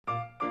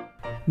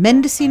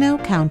Mendocino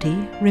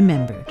County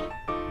Remembered.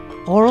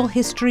 Oral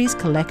histories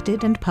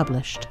collected and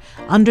published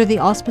under the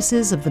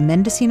auspices of the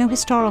Mendocino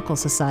Historical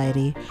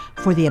Society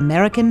for the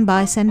American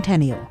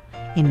Bicentennial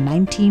in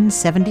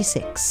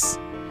 1976.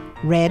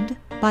 Read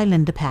by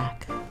Linda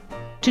Pack.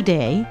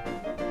 Today,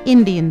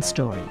 Indian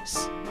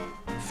Stories.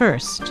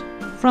 First,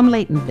 from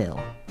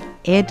Laytonville,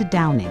 Ed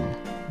Downing,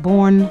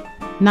 born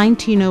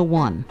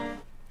 1901.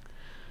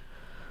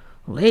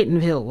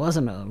 Laytonville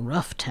wasn't a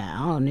rough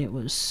town. It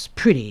was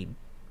pretty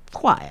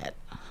quiet.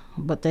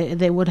 But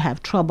they would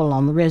have trouble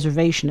on the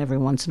reservation every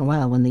once in a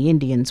while when the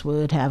Indians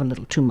would have a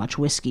little too much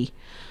whiskey.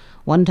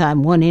 One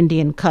time one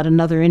Indian cut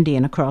another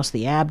Indian across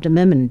the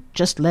abdomen and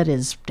just let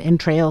his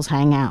entrails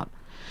hang out.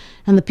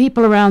 And the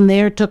people around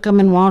there took him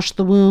and washed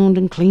the wound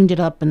and cleaned it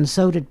up and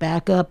sewed it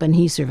back up, and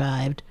he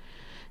survived.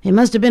 He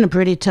must have been a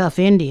pretty tough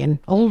Indian.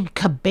 Old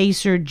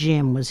Cabacer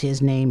Jim was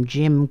his name,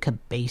 Jim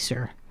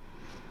Cabacer.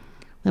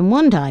 Then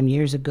one time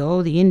years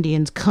ago, the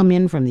Indians come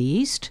in from the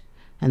east,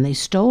 and they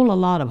stole a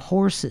lot of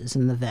horses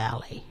in the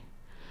valley.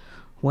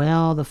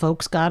 Well, the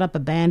folks got up a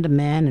band of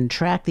men and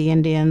tracked the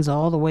Indians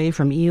all the way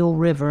from Eel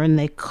River, and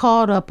they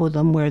caught up with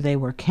them where they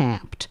were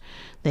camped.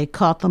 They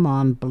caught them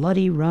on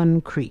Bloody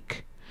Run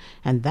Creek.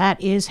 And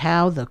that is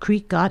how the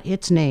creek got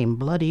its name,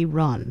 Bloody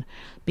Run,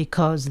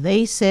 because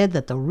they said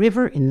that the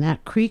river in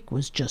that creek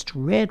was just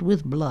red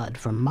with blood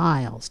for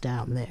miles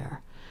down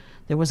there.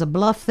 There was a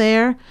bluff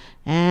there,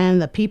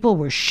 and the people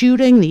were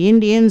shooting the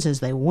Indians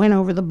as they went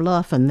over the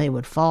bluff, and they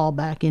would fall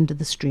back into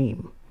the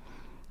stream.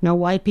 No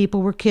white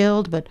people were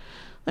killed, but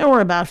there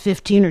were about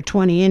 15 or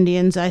 20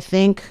 Indians, I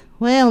think.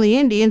 Well, the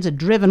Indians had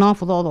driven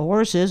off with all the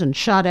horses and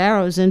shot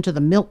arrows into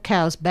the milk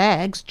cows'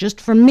 bags just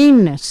for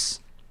meanness.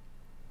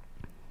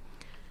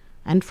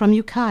 And from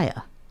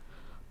Ukiah,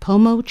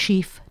 Pomo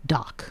Chief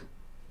Doc.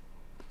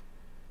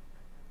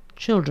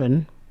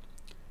 Children,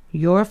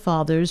 your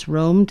fathers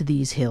roamed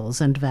these hills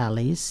and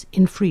valleys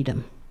in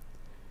freedom.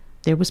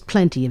 There was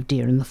plenty of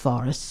deer in the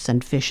forests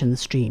and fish in the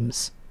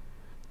streams.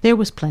 There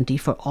was plenty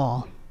for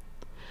all.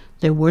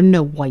 There were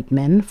no white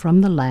men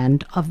from the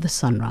land of the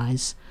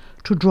sunrise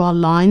to draw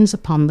lines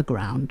upon the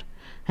ground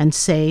and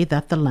say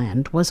that the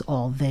land was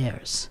all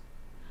theirs.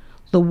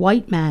 The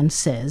white man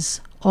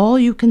says all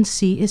you can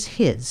see is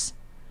his.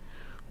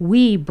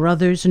 We,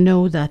 brothers,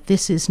 know that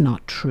this is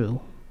not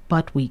true.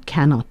 But we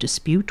cannot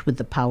dispute with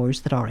the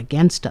powers that are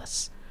against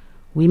us.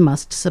 We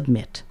must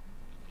submit.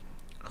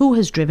 Who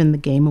has driven the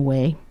game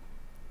away?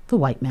 The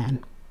white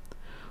man.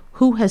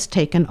 Who has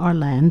taken our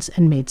lands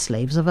and made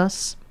slaves of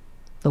us?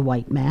 The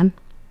white man.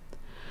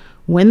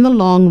 When the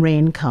long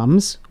rain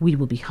comes, we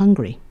will be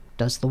hungry.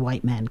 Does the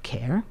white man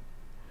care?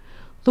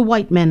 The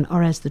white men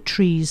are as the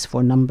trees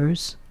for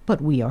numbers, but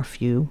we are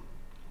few.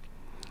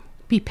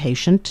 Be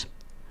patient.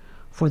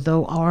 For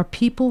though our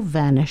people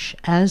vanish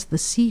as the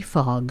sea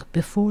fog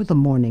before the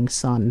morning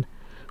sun,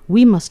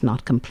 we must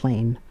not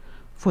complain,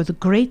 for the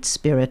Great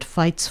Spirit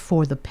fights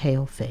for the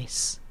pale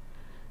face.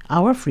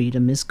 Our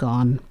freedom is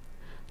gone.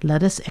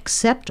 Let us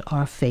accept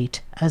our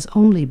fate as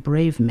only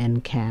brave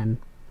men can.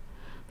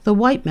 The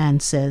white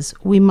man says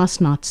we must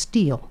not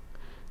steal,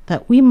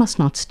 that we must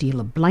not steal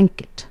a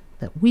blanket,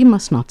 that we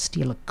must not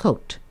steal a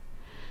coat.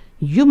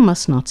 You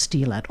must not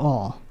steal at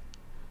all.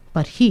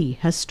 But he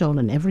has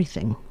stolen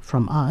everything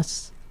from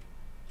us.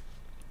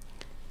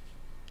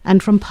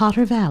 And from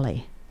Potter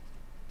Valley,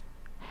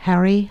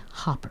 Harry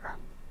Hopper.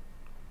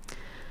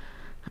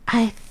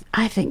 I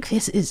think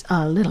this is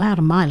a little out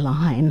of my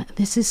line.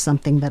 This is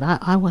something that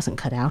I wasn't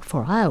cut out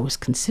for. I always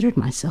considered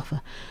myself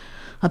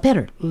a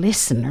better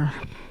listener.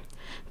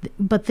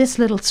 But this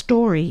little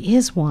story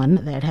is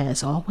one that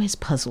has always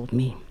puzzled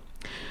me.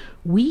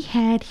 We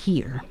had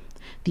here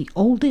the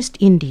oldest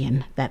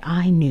Indian that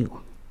I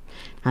knew.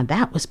 Now,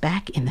 that was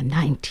back in the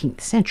 19th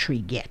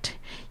century yet.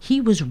 He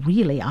was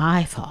really,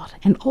 I thought,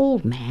 an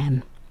old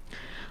man.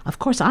 Of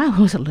course, I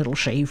was a little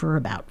shaver,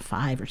 about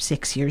 5 or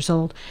 6 years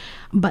old,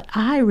 but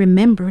I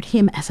remembered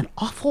him as an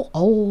awful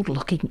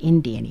old-looking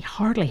Indian. He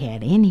hardly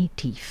had any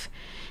teeth,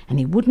 and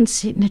he wouldn't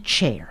sit in a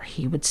chair.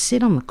 He would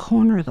sit on the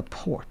corner of the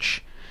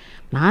porch.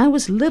 Now, I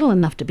was little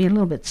enough to be a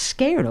little bit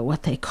scared of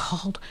what they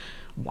called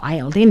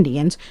wild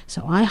Indians,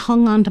 so I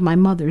hung on to my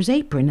mother's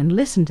apron and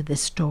listened to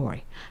this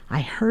story. I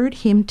heard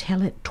him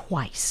tell it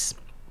twice.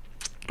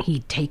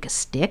 He'd take a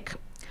stick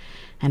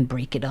and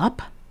break it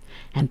up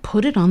and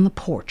put it on the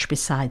porch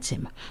beside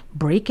him,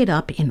 break it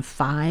up in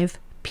 5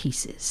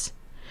 pieces.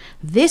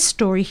 This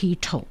story he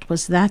told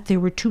was that there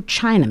were 2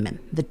 Chinamen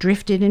that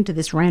drifted into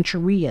this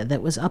rancheria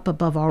that was up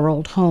above our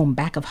old home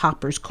back of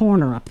Hopper's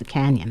Corner up the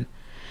canyon.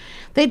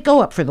 They'd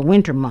go up for the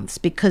winter months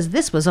because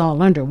this was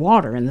all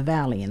underwater in the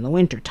valley in the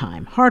winter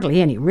time. Hardly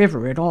any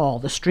river at all.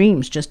 The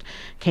streams just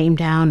came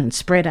down and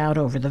spread out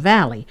over the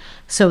valley.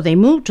 So they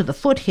moved to the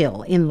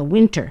foothill in the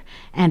winter,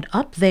 and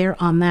up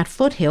there on that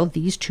foothill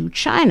these 2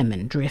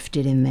 Chinamen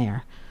drifted in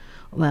there.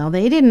 Well,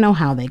 they didn't know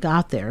how they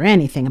got there or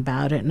anything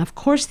about it, and of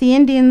course the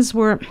Indians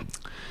were,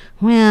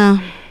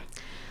 well,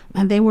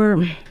 they were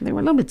a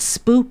little bit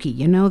spooky,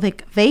 you know.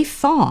 They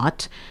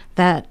thought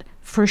that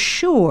For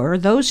sure,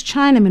 those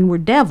Chinamen were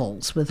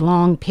devils with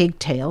long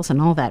pigtails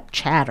and all that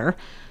chatter,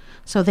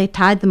 so they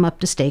tied them up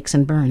to stakes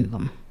and burned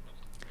them.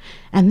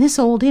 And this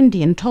old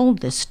Indian told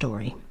this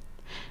story,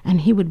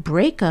 and he would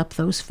break up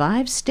those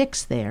 5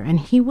 sticks there,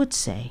 and he would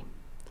say,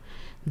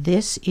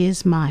 "This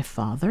is my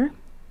father,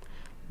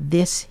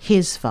 this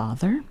his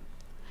father,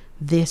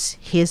 this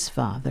his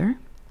father,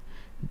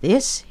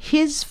 this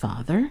his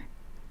father,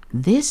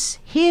 this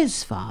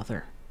his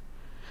father."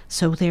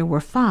 So there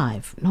were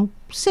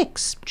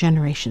 6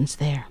 generations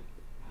there.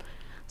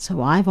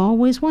 So I've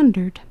always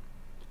wondered,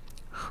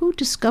 who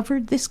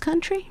discovered this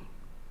country?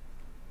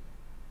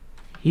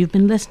 You've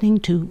been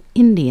listening to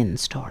Indian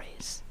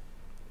Stories.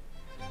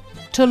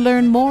 To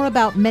learn more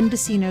about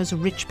Mendocino's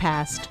rich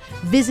past,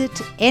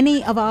 visit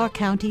any of our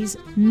county's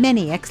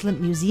many excellent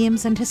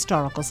museums and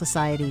historical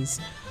societies.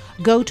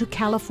 Go to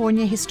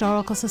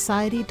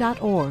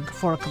californiahistoricalsociety.org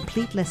for a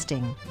complete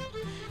listing.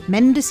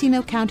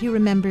 Mendocino County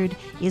Remembered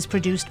is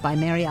produced by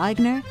Mary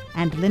Eigner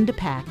and Linda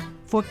Pack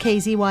for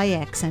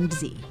KZYX and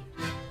Z.